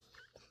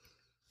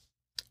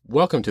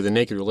Welcome to the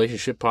Naked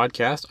Relationship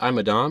Podcast. I'm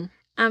Adam.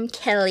 I'm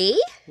Kelly.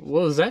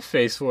 What was that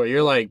face for?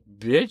 You're like,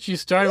 bitch, you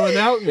started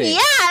without me.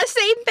 Yeah,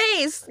 same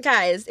face.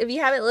 Guys, if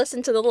you haven't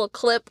listened to the little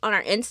clip on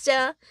our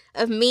Insta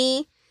of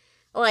me,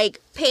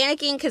 like,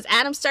 panicking because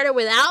Adam started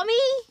without me,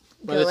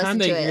 by the time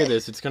they hear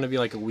this, it's going to be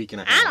like a week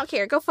and a half. I don't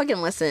care. Go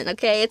fucking listen,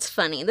 okay? It's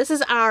funny. This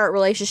is our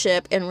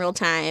relationship in real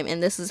time,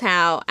 and this is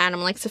how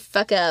Adam likes to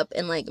fuck up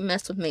and, like,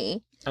 mess with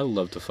me. I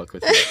love to fuck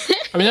with you.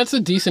 I mean, that's a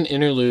decent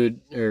interlude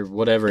or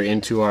whatever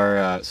into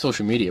our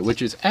social media,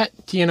 which is at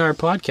TNR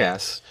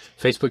Podcasts,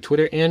 Facebook,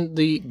 Twitter, and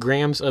the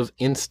grams of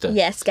Insta.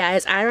 Yes,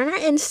 guys. I run our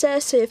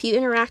Insta, so if you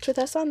interact with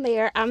us on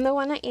there, I'm the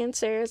one that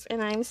answers,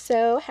 and I'm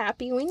so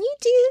happy when you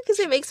do because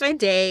it makes my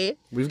day.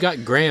 We've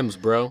got grams,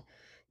 bro.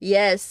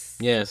 Yes.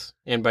 Yes.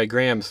 And by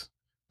grams,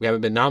 we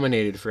haven't been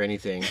nominated for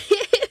anything,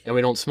 and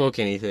we don't smoke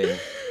anything.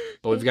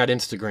 But we've got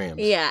Instagrams.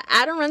 Yeah,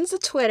 Adam runs the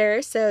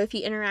Twitter, so if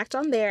you interact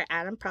on there,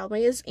 Adam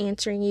probably is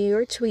answering you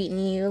or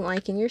tweeting you,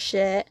 liking your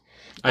shit.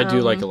 I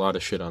do like a lot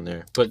of shit on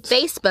there. But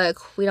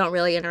Facebook, we don't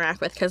really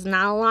interact with because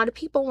not a lot of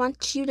people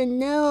want you to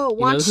know.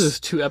 This is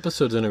 2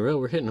 episodes in a row.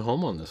 We're hitting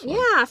home on this one.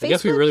 Yeah, Facebook. I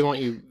guess we really want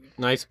you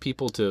nice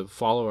people to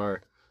follow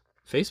our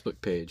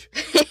Facebook page.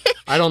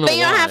 I don't know but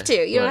you why, don't have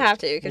to. You don't have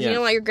to because you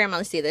don't want your grandma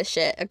to see this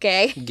shit,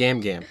 okay?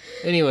 Gam.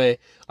 Anyway,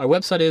 our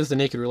website is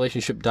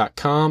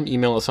thenakedrelationship.com.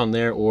 Email us on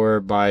there or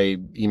by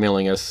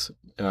emailing us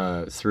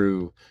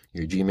through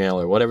your Gmail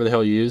or whatever the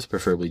hell you use,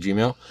 preferably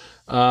Gmail.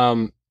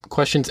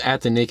 Questions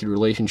at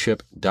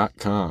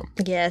thenakedrelationship.com.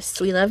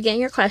 Yes, we love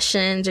getting your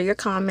questions or your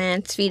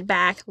comments,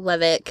 feedback.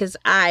 Love it because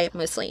I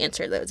mostly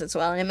answer those as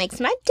well, and it makes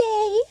my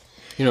day.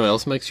 You know what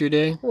else makes your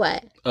day?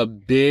 What? A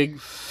big,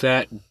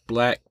 fat,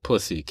 black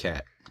pussy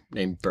cat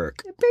named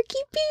Burke.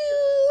 Berkey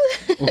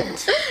Boo.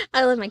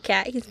 I love my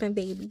cat. He's my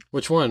baby.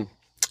 Which one?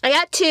 I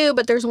got 2,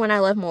 but there's one I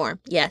love more.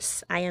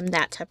 Yes, I am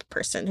that type of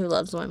person who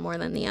loves one more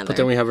than the other. But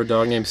then we have our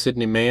dog named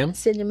Sydney Ma'am.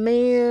 Sydney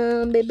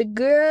Ma'am, baby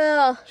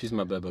girl. She's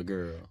my baby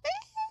girl.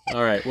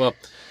 All right, well,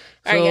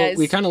 so all right, guys.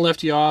 We kind of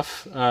left you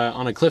off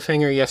on a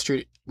cliffhanger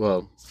yesterday,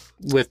 well,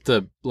 with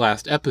the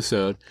last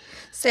episode.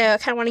 So I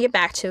kind of want to get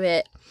back to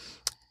it.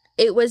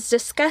 It was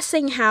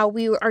discussing how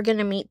we are going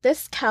to meet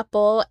this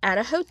couple at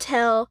a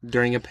hotel.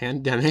 During a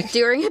pandemic.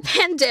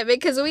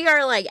 Because we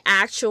are, like,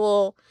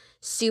 actual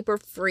super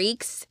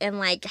freaks and,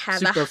 like,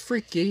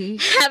 freaky.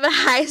 Have a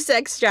high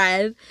sex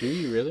drive. Do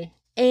you really?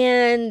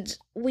 And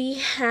we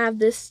have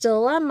this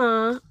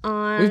dilemma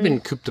on... We've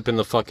been cooped up in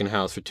the fucking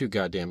house for too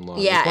goddamn long.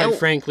 Yeah. And quite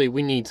frankly,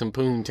 we need some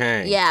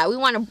poontang. Yeah, we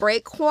want to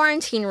break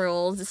quarantine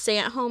rules, the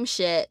stay-at-home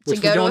shit, to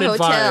Which go to a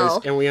hotel.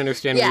 Advise, and we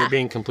understand we were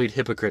being complete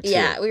hypocrites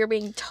here. We were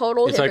being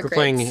total hypocrites. It's like we're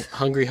playing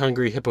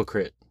Hungry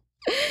Hypocrite.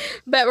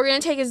 But we're going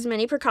to take as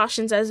many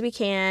precautions as we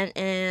can,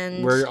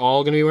 and... We're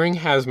all going to be wearing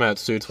hazmat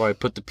suits while I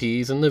put the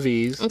P's and the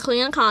V's.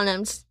 Including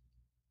condoms.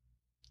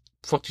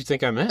 Fuck do you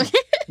think I meant?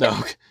 No.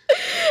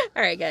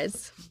 All right,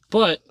 guys.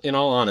 But, in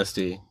all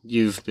honesty,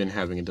 you've been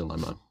having a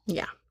dilemma.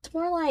 Yeah. It's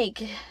more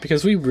like...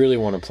 Because we really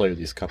want to play with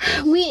these couples.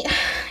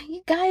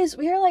 You guys,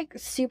 we are like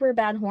super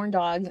bad horn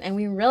dogs, and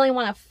we really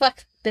want to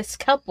fuck this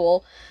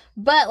couple.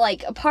 But,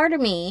 like, a part of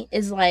me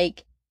is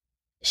like,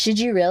 should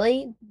you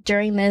really,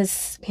 during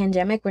this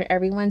pandemic where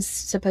everyone's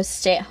supposed to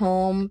stay at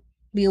home,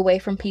 be away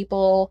from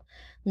people,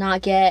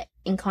 not get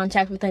in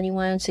contact with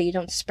anyone so you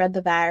don't spread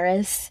the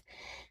virus?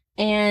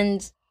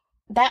 And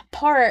that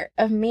part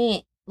of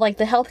me, like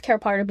the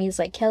healthcare part of me, is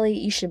like, Kelly,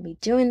 you shouldn't be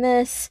doing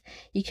this.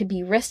 You could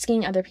be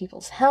risking other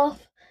people's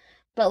health.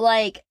 But,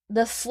 like,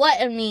 the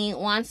slut in me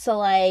wants to,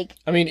 like...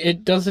 I mean,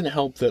 it doesn't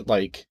help that,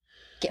 like...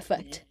 Get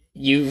fucked.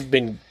 You've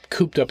been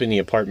cooped up in the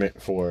apartment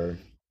for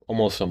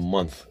almost a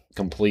month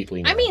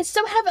completely now. I mean,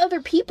 so have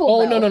other people,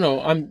 Oh, though.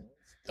 no. I'm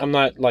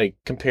not, like,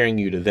 comparing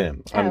you to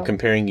them. Oh. I'm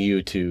comparing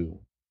you to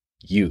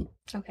you.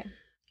 Okay.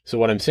 So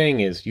what I'm saying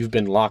is, you've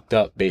been locked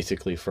up,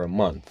 basically, for a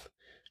month.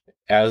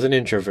 As an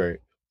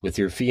introvert, with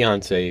your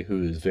fiance,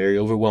 who is very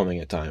overwhelming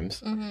at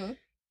times. Mm-hmm.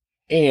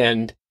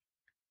 And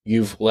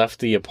you've left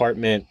the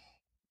apartment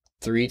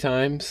 3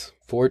 times,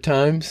 4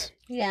 times.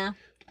 Yeah.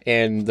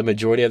 And the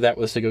majority of that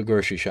was to go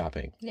grocery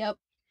shopping. Yep.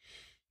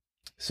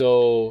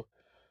 So,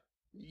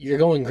 you're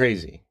going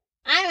crazy.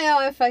 I'm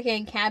going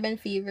fucking cabin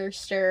fever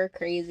stir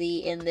crazy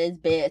in this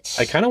bitch.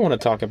 I kind of want to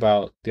talk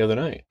about the other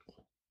night.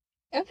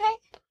 Okay.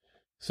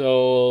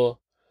 So,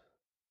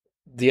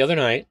 the other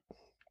night,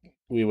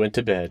 we went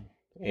to bed.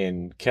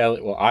 And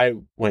I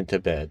went to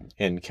bed.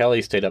 And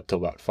Kelly stayed up till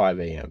about 5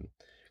 a.m.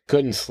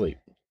 Couldn't sleep.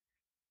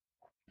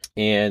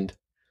 And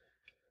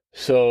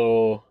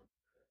so,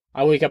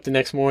 I wake up the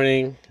next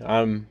morning.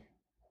 I'm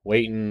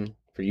waiting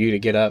for you to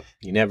get up.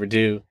 You never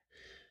do.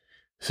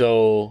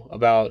 So,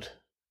 about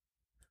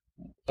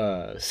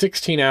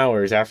 16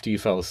 hours after you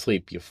fell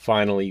asleep, you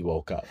finally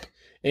woke up.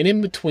 And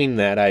in between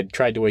that, I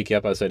tried to wake you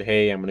up. I said,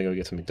 hey, I'm going to go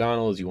get some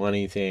McDonald's. You want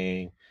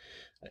anything?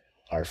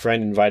 Our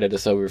friend invited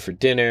us over for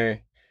dinner.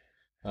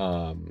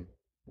 You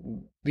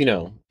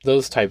know,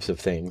 those types of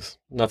things.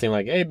 Nothing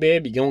like, hey,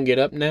 babe, you gonna get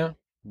up now?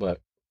 But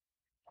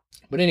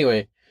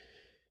anyway,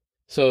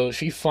 so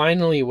she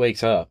finally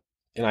wakes up,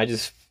 and I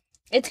just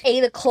It's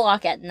 8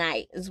 o'clock at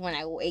night is when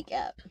I wake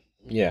up.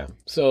 Yeah.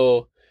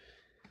 So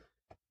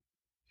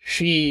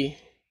she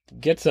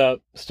gets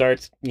up,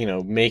 starts,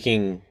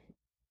 making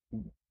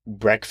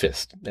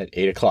breakfast at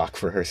 8 o'clock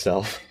for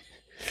herself.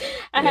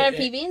 I had a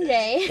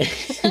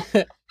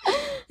PB&J.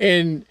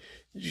 And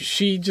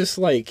she just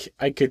I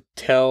could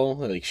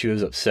tell she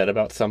was upset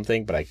about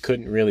something, but I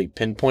couldn't really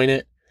pinpoint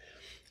it.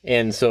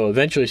 And so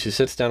eventually she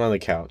sits down on the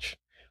couch.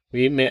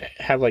 We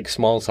have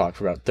small talk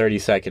for about 30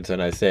 seconds,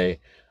 and I say,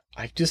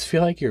 I just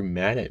feel like you're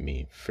mad at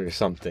me for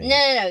something.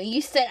 No.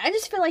 You said, I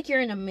just feel like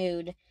you're in a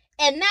mood.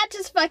 And that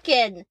just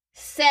fucking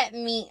set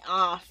me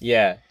off.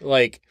 Yeah,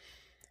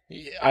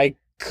 I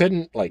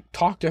couldn't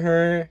talk to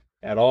her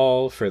at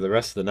all for the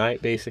rest of the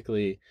night,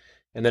 basically.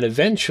 And then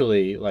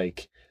eventually,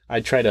 I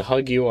tried to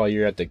hug you while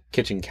you're at the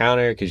kitchen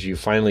counter because you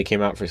finally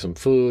came out for some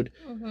food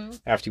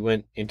after you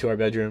went into our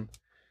bedroom.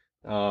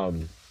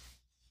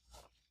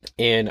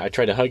 And I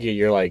tried to hug you.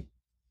 You're like,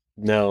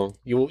 no.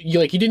 You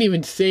didn't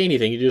even say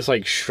anything. You just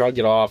shrugged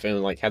it off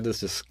and had this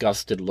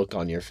disgusted look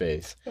on your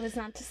face. It was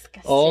not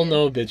disgusting. Oh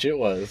no, bitch, it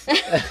was.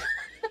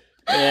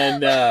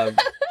 And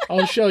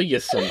I'll show you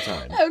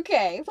sometime.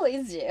 Okay,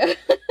 please do.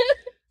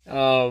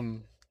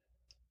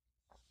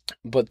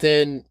 But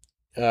then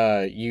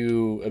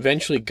you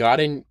eventually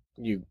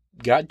you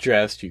got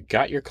dressed, you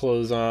got your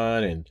clothes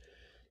on, and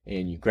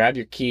you grabbed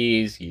your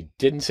keys, you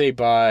didn't say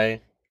bye,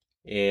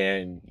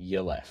 and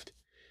you left.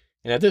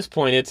 And at this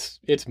point,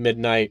 it's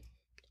midnight.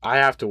 I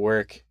have to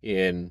work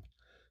in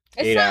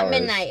 8 hours. It's not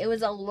midnight. It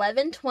was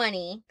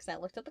 11:20 because I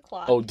looked at the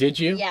clock. Oh, did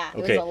you? Yeah,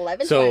 it okay. was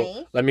 11:20.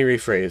 So let me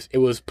rephrase. It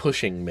was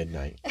pushing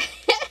midnight.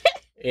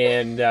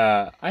 And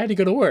I had to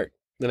go to work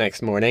the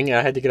next morning.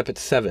 I had to get up at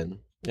 7,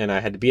 and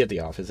I had to be at the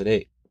office at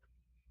 8.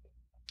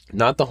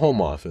 Not the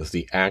home office,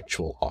 the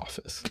actual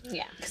office.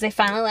 Yeah, because they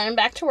finally let him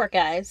back to work,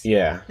 guys.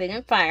 Yeah. They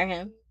didn't fire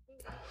him.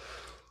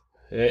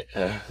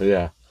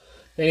 Yeah.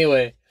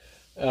 Anyway,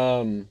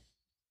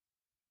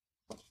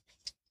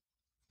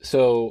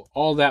 so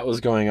all that was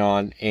going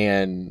on,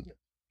 and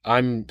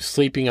I'm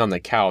sleeping on the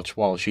couch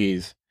while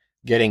she's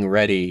getting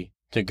ready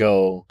to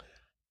go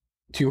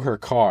to her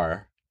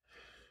car.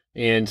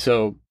 And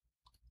so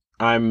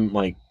I'm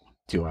like,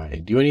 do I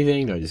do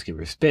anything? Do I just give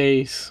her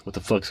space? What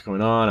the fuck's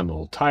going on? I'm a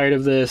little tired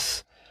of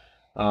this.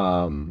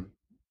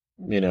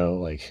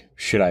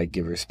 Should I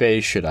give her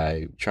space? Should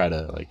I try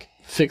to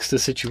fix the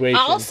situation?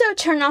 I also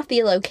turn off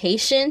the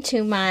location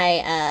to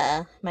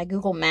my my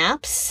Google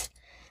Maps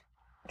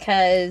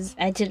because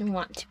I didn't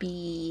want to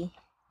be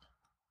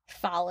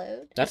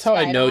followed. That's how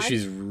I know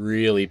she's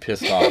really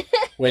pissed off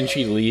when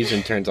she leaves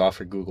and turns off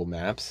her Google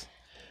Maps.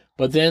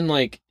 But then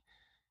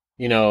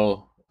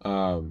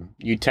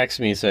you text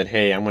me and said,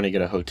 hey, I'm going to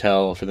get a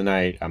hotel for the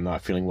night. I'm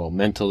not feeling well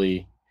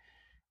mentally.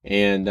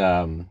 And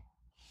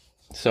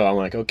so I'm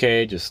like,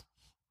 okay, just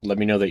let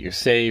me know that you're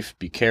safe.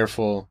 Be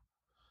careful.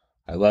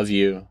 I love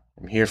you.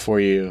 I'm here for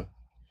you.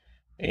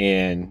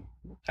 And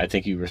I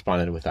think you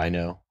responded with, I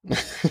know.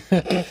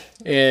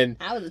 And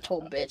I was a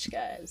total bitch,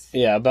 guys.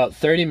 Yeah, about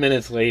 30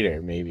 minutes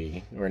later,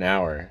 maybe, or an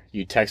hour,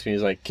 you text me.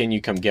 He's like, can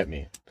you come get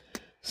me?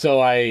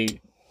 So I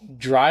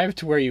drive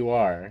to where you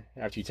are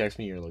after you text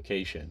me your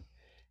location.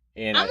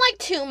 And I'm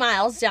 2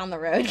 miles down the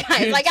road,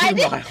 guys. I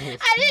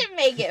didn't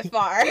make it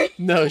far.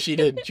 No, she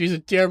didn't. She's a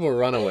terrible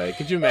runaway.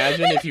 Could you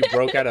imagine if you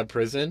broke out of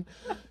prison?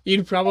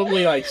 You'd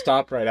probably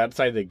stop right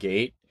outside the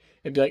gate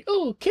and be like,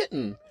 oh,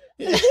 kitten.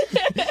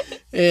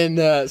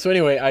 And so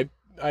anyway,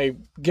 I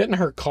get in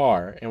her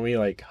car and we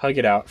hug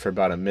it out for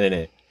about a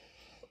minute.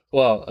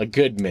 Well, a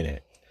good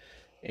minute.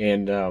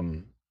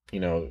 And,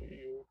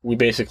 we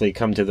basically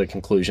come to the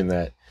conclusion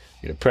that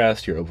you're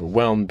depressed, you're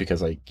overwhelmed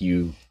because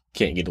you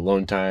can't get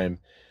alone time.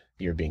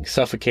 You're being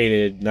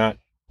suffocated, not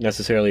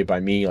necessarily by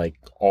me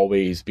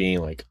always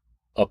being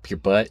up your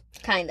butt.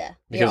 Kinda.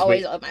 You're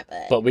always up my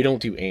butt. But we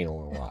don't do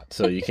anal a lot,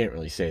 so you can't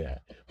really say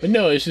that. But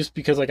no, it's just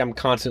because I'm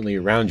constantly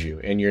around you,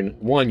 and you're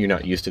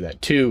not used to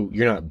that. 2,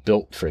 you're not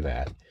built for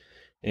that.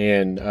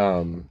 And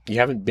you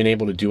haven't been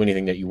able to do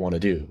anything that you want to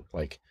do.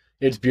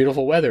 It's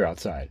beautiful weather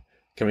outside.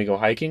 Can we go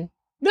hiking?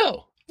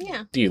 No.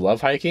 Yeah. Do you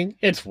love hiking?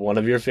 It's one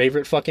of your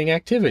favorite fucking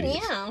activities.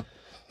 Yeah.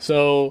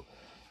 So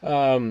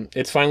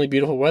it's finally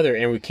beautiful weather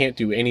and we can't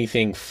do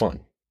anything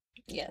fun.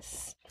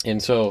 Yes.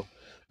 And so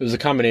it was a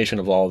combination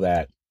of all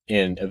that,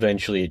 and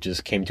eventually it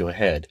just came to a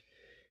head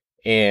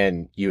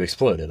and you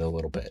exploded a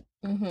little bit.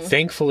 Mm-hmm.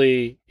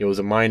 Thankfully, it was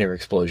a minor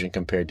explosion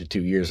compared to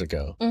 2 years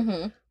ago.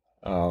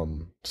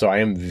 Mm-hmm. So I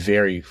am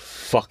very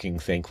fucking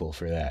thankful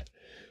for that.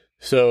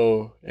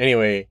 So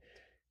anyway,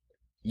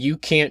 you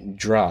can't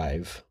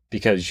drive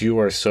because you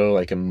are so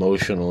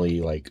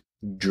emotionally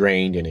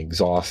drained and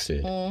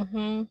exhausted.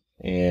 Mm-hmm.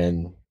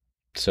 And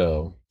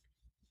so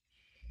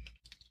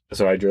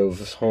I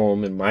drove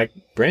home in my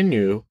brand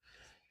new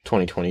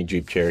 2020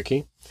 Jeep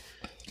Cherokee.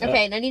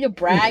 Okay, no need to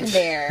brag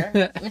there,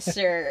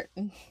 Mr.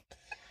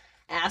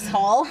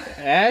 Asshole.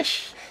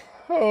 Ash?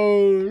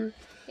 Oh.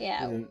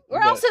 Yeah,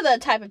 we're also the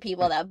type of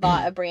people that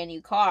bought a brand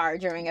new car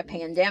during a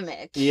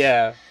pandemic.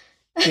 Yeah,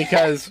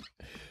 because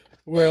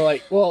we're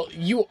well,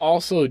 you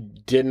also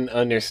didn't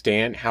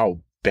understand how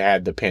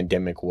bad the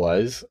pandemic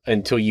was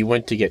until you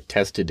went to get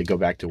tested to go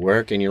back to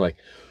work, and you're like,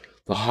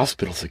 the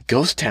hospital's a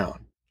ghost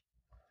town.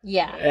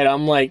 Yeah. And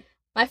I'm like,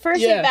 my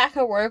first day back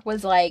at work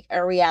was like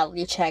a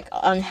reality check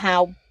on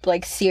how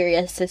like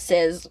serious this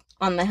is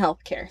on the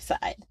healthcare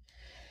side.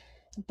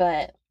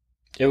 But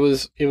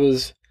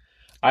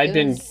I'd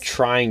been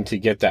trying to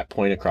get that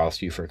point across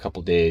to you for a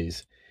couple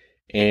days,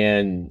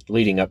 and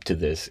leading up to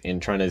this,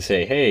 and trying to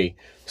say, hey,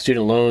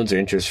 student loans are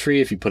interest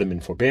free if you put them in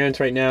forbearance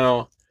right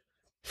now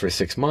for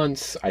 6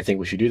 months. I think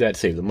we should do that,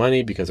 save the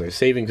money, because our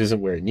savings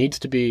isn't where it needs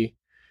to be.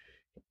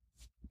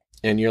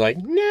 And you're like,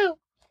 no,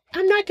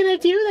 I'm not going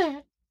to do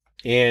that.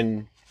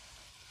 And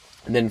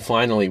then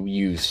finally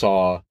you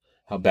saw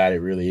how bad it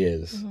really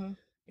is. Mm-hmm.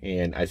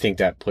 And I think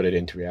that put it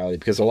into reality,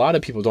 because a lot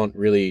of people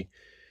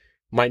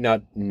might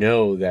not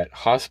know that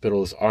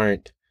hospitals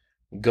aren't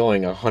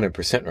going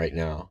 100% right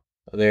now.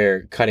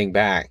 They're cutting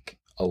back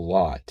a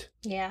lot.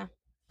 Yeah,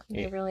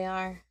 they really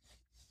are.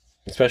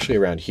 Especially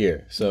around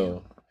here.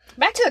 So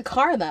back to the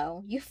car,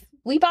 though.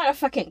 We bought a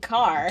fucking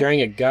car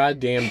during a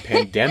goddamn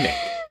pandemic.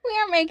 We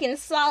are making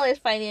solid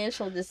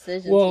financial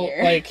decisions here.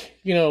 Well, like,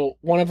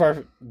 one of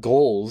our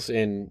goals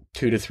in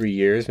 2 to 3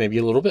 years, maybe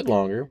a little bit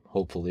longer,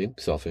 hopefully,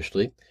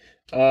 selfishly,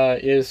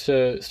 is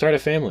to start a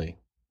family,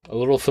 a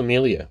little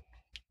familia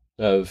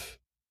of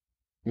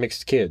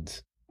mixed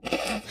kids.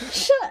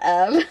 Shut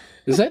up.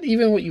 Is that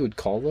even what you would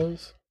call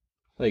those?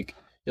 Like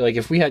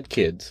if we had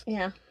kids.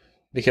 Yeah.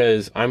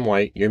 Because I'm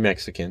white, you're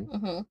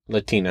Mexican,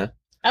 Latina.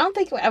 I don't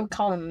think I would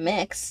call them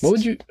mixed.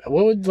 What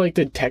would like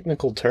the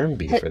technical term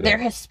be for that? They're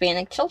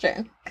Hispanic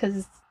children,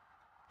 because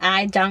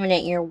I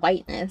dominate your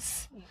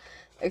whiteness.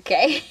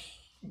 Okay?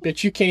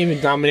 But you can't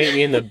even dominate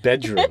me in the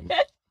bedroom.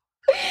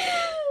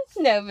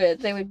 No, but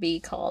they would be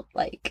called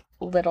like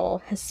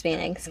little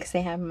Hispanics, because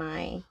they have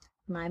my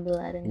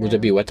blood in them. Would it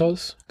be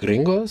huetos?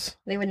 Gringos?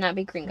 They would not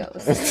be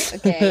gringos.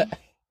 Okay.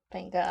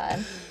 Thank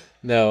God.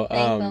 No.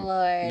 Thank the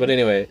Lord. But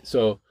anyway,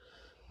 so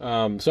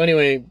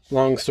anyway,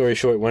 long story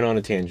short, went on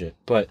a tangent.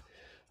 But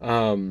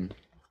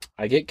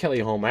I get Kelly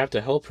home. I have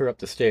to help her up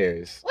the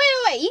stairs.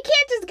 Wait. You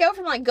can't just go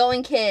from like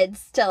going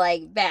kids to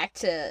like back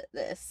to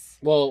this.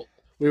 Well,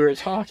 we were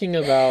talking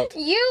about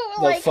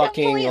the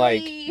fucking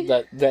completely...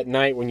 like that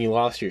night when you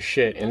lost your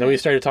shit, and then we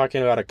started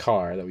talking about a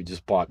car that we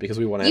just bought because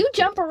we wanted. You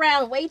jump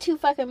around way too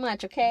fucking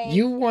much, okay?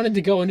 You wanted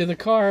to go into the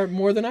car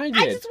more than I did.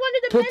 I just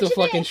wanted to put the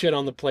fucking shit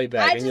on the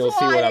playback, and you'll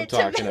see what I'm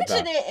talking about.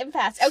 It and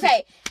fast.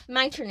 Okay,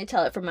 my turn to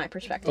tell it from my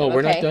perspective. Oh,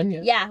 we're not done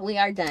yet. Yeah, we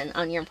are done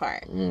on your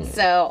part.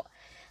 So,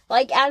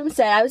 like Adam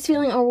said, I was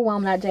feeling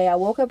overwhelmed that day. I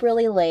woke up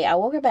really late. I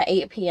woke up at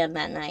 8 p.m.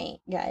 that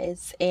night,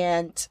 guys,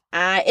 and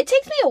it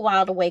takes me a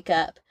while to wake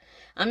up.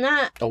 I'm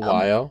not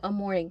a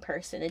morning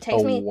person. It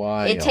takes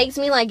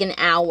me like an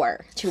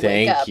hour to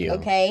wake up. Thank you.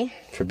 Okay?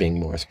 For being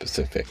more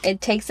specific. It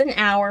takes an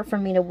hour for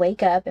me to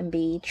wake up and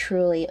be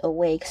truly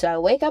awake. So I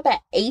wake up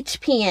at 8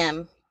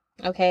 p.m.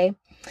 Okay?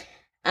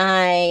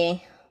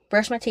 I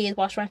brush my teeth,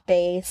 wash my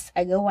face.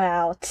 I go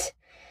out.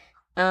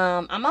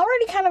 I'm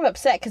already kind of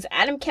upset because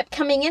Adam kept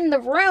coming in the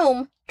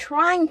room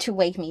trying to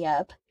wake me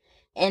up.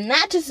 And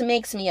that just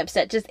makes me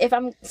upset. Just if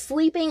I'm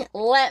sleeping,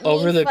 let me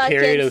over the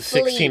period of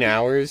sleep. 16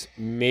 hours,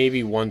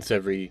 maybe once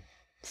every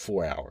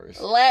 4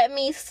 hours. Let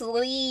me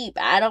sleep.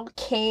 I don't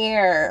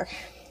care.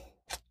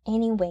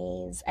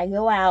 Anyways, I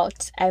go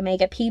out. I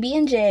make a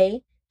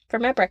PB&J for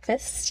my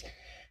breakfast.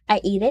 I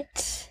eat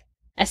it.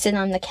 I sit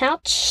on the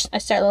couch. I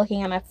start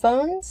looking at my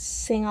phone,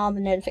 seeing all the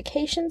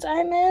notifications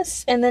I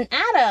miss. And then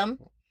Adam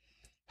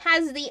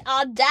has the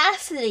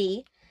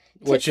audacity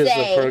which is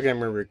the program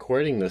we're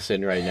recording this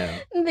in right now.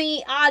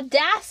 The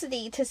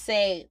audacity to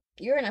say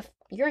you're in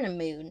a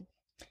mood. And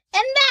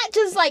that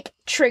just like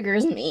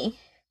triggers me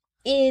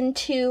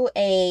into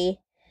a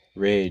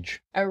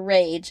rage.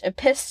 A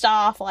pissed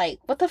off, like,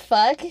 what the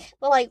fuck?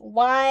 Like,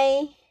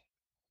 why?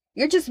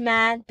 You're just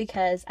mad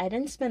because I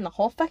didn't spend the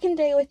whole fucking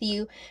day with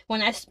you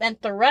when I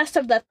spent the rest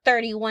of the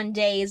 31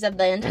 days of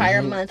the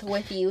entire month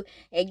with you.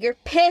 And you're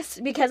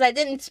pissed because I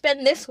didn't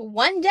spend this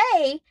one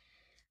day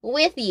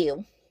with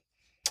you.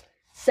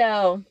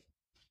 So,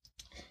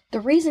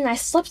 the reason I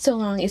slept so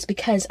long is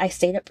because I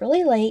stayed up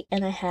really late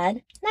and I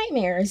had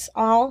nightmares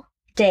all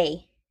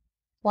day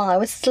while I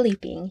was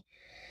sleeping.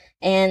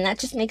 And that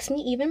just makes me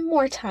even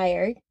more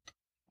tired.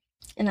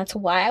 And that's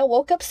why I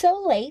woke up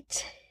so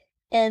late.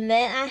 And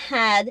then I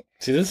had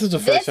this is the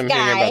first I'm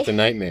hearing about the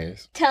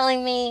nightmares.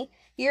 Telling me,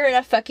 you're in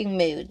a fucking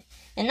mood.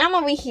 And I'm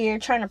over here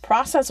trying to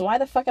process why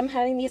the fuck I'm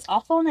having these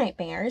awful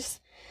nightmares.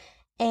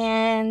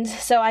 And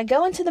so I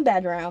go into the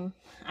bedroom.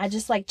 I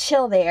just like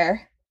chill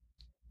there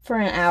for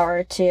an hour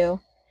or two.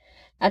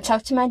 I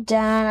talk to my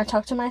dad, I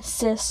talk to my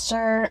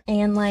sister,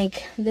 and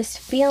like this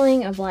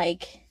feeling of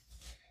like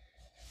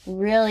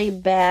really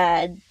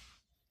bad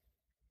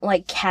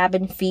like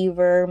cabin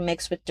fever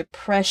mixed with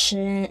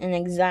depression and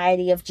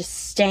anxiety of just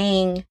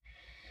staying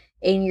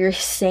in your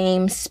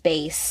same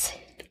space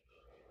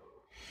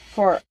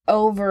for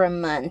over a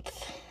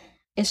month.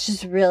 It's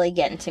just really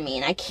getting to me,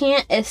 and I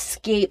can't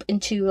escape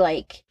into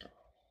like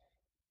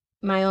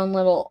my own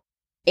little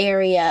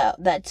area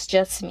that's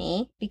just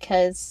me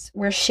because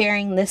we're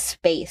sharing this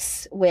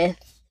space with,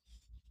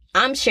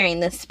 I'm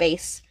sharing this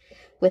space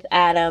with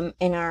Adam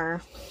and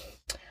our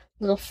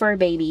little fur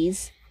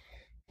babies.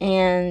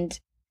 And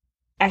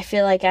I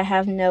feel like I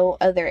have no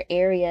other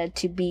area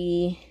to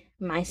be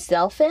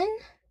myself in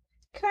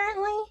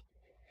currently.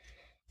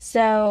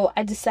 So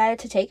I decided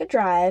to take a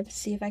drive,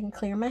 see if I can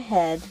clear my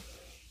head.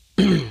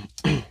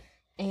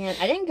 And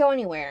I didn't go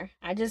anywhere.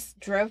 I just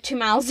drove 2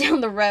 miles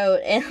down the road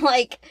and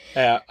like...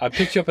 I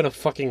picked you up in a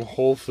fucking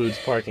Whole Foods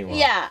parking lot.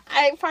 Yeah,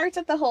 I parked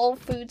at the Whole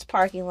Foods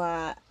parking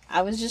lot.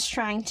 I was just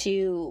trying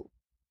to,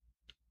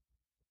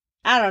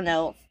 I don't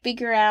know,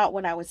 figure out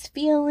what I was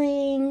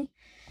feeling,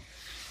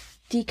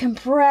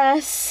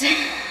 decompress.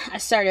 I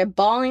started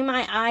bawling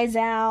my eyes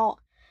out.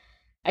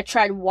 I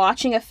tried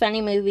watching a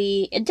funny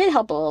movie. It did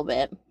help a little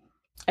bit.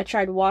 I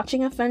tried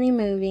watching a funny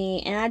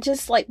movie, and I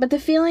just like, but the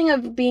feeling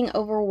of being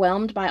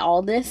overwhelmed by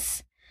all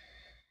this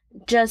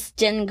just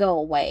didn't go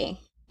away.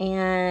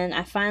 And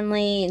I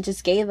finally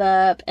just gave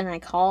up, and I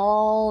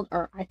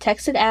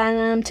texted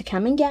Adam to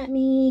come and get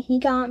me. He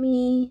got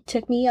me,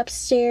 took me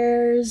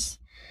upstairs,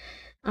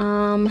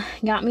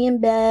 got me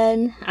in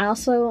bed. I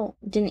also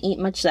didn't eat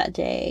much that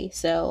day,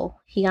 so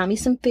he got me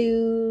some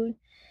food,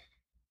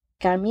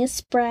 got me a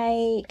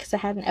Sprite, because I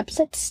had an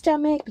upset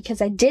stomach,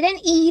 because I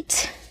didn't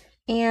eat.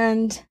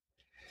 And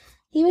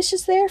he was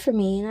just there for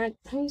me, and I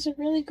was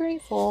really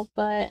grateful.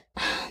 But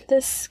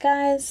this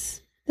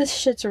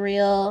shit's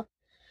real.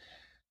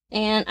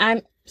 And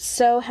I'm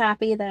so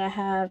happy that I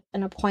have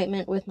an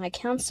appointment with my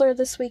counselor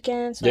this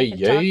weekend, so I can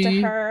talk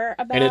to her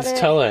about it. And it's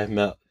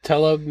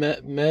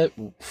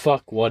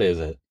fuck, what is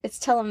it? It's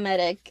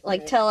telemedic,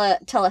 like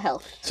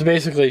telehealth. So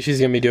basically, she's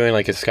going to be doing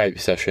like a Skype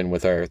session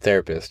with our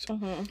therapist,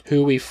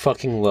 who we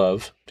fucking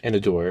love and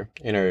adore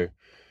and are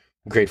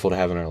grateful to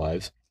have in our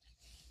lives.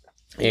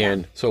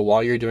 And so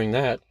while you're doing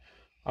that,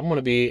 I'm going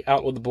to be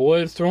out with the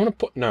boys throwing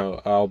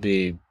I'll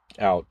be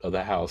out of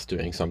the house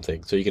doing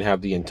something. So you can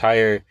have the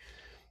entire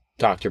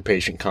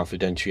doctor-patient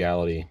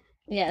confidentiality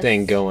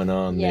thing going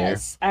on there.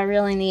 Yes, I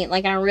really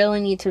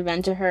need to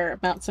vent to her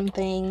about some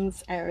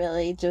things. I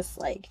really just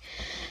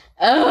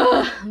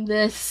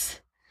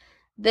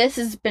this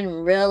has been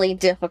really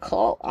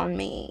difficult on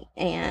me,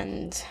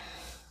 and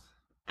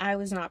I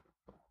was not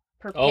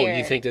prepared. Oh,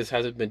 you think this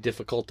hasn't been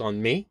difficult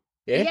on me?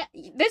 Yeah,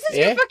 this is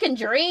your fucking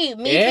dream.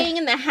 Me being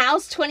in the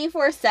house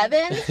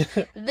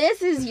 24/7.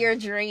 This is your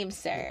dream,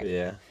 sir.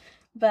 Yeah.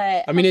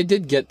 But I mean, it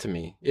did get to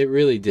me. It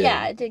really did.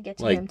 Yeah, it did get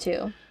to him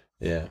too.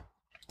 Yeah.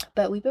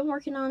 But we've been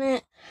working on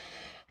it.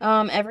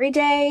 Every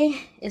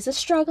day is a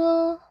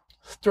struggle.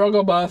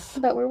 Struggle bus.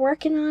 But we're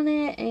working on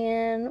it,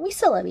 and we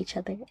still love each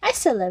other. I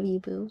still love you,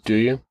 boo. Do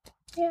you?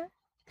 Yeah.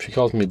 She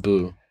calls me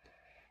boo.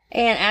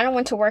 And Adam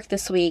went to work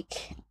this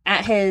week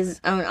at his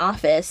own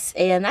office,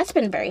 and that's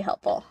been very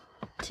helpful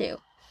too.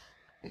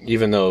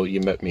 Even though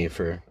you met me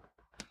we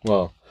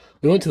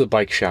went to the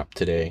bike shop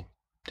today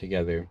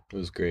together. It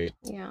was great.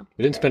 Yeah.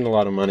 We didn't spend a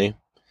lot of money.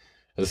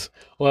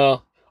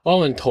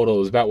 All in total, it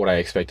was about what I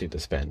expected to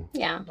spend.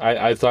 Yeah.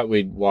 I thought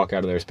we'd walk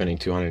out of there spending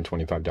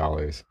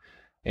 $225.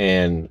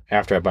 And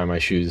after I buy my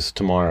shoes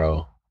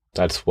tomorrow,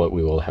 that's what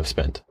we will have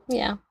spent.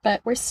 Yeah,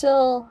 but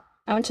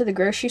I went to the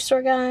grocery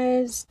store,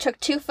 guys. Took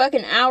 2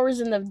 fucking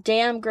hours in the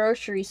damn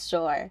grocery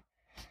store.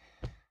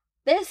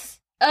 This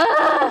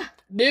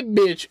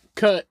bitch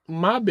cut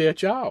my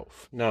bitch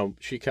off. No,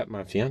 she cut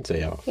my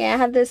fiance off. Yeah, I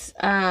had this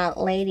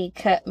lady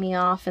cut me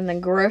off in the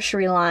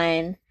grocery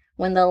line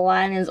when the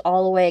line is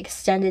all the way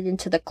extended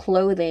into the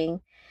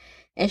clothing,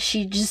 and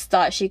she just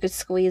thought she could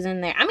squeeze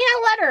in there. I mean,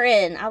 I let her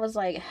in. I was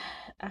like,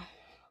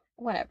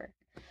 whatever.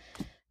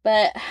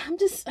 But I'm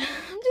just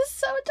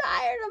so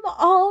tired of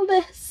all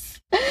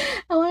this.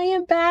 I want to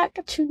get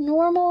back to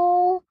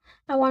normal.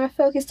 I want to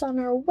focus on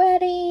our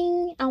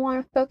wedding. I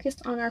want to focus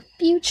on our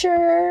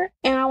future.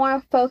 And I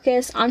want to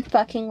focus on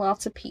fucking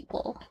lots of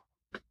people.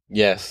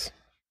 Yes.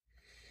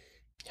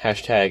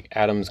 Hashtag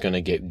Adam's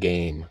gonna get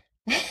game.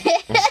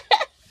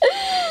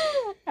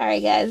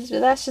 Alright, guys.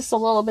 But that's just a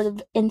little bit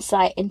of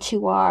insight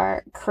into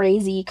our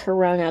crazy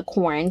corona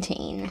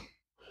quarantine.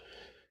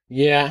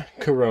 Yeah,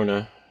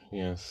 corona.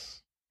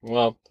 Yes.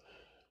 Well,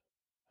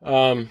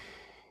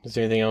 is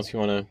there anything else you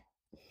want to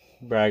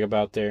brag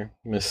about there,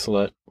 Miss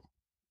Slut?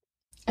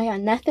 I got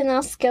nothing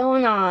else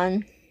going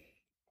on.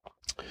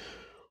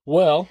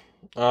 Well,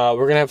 we're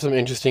going to have some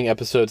interesting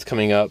episodes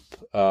coming up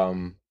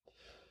in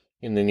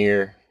the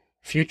near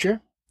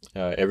future.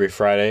 Every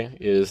Friday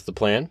is the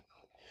plan.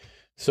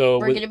 So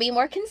we're going to be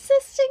more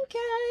consistent,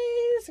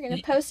 guys. We're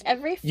going to post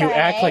every Friday. You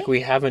act like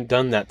we haven't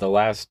done that the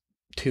last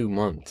 2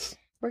 months.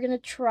 We're going to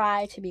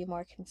try to be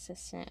more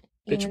consistent.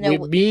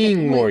 We're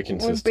being more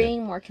consistent. We're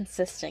being more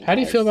consistent. How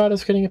do you feel about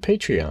us getting a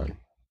Patreon?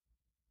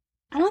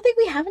 I don't think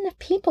we have enough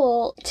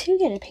people to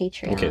get a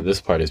Patreon. Okay,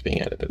 this part is being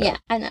edited out. Yeah,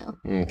 I know.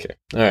 Okay.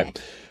 All right.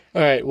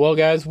 All right. Well,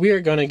 guys, we are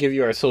going to give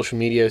you our social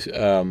media,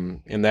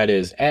 and that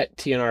is at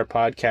TNR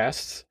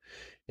Podcasts.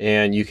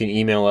 And you can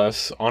email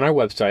us on our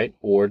website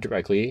or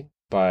directly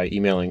by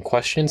emailing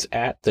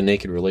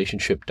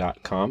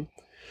questions@thenakedrelationship.com.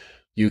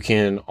 You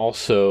can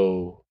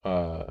also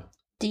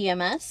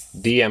DMS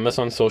DM us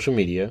on social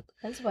media.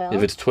 as well.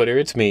 If it's Twitter,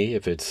 it's me.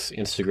 If it's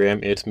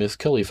Instagram, it's Miss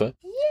Khalifa.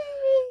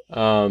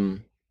 Yay!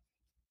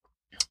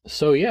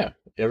 So yeah,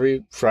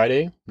 every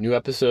Friday, new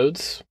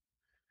episodes.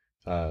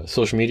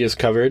 Social media is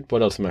covered.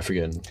 What else am I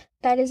forgetting?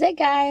 That is it,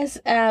 guys.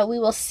 We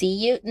will see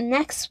you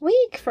next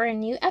week for a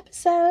new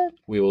episode.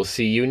 We will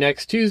see you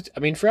next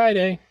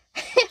Friday.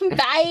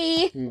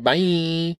 Bye. Bye.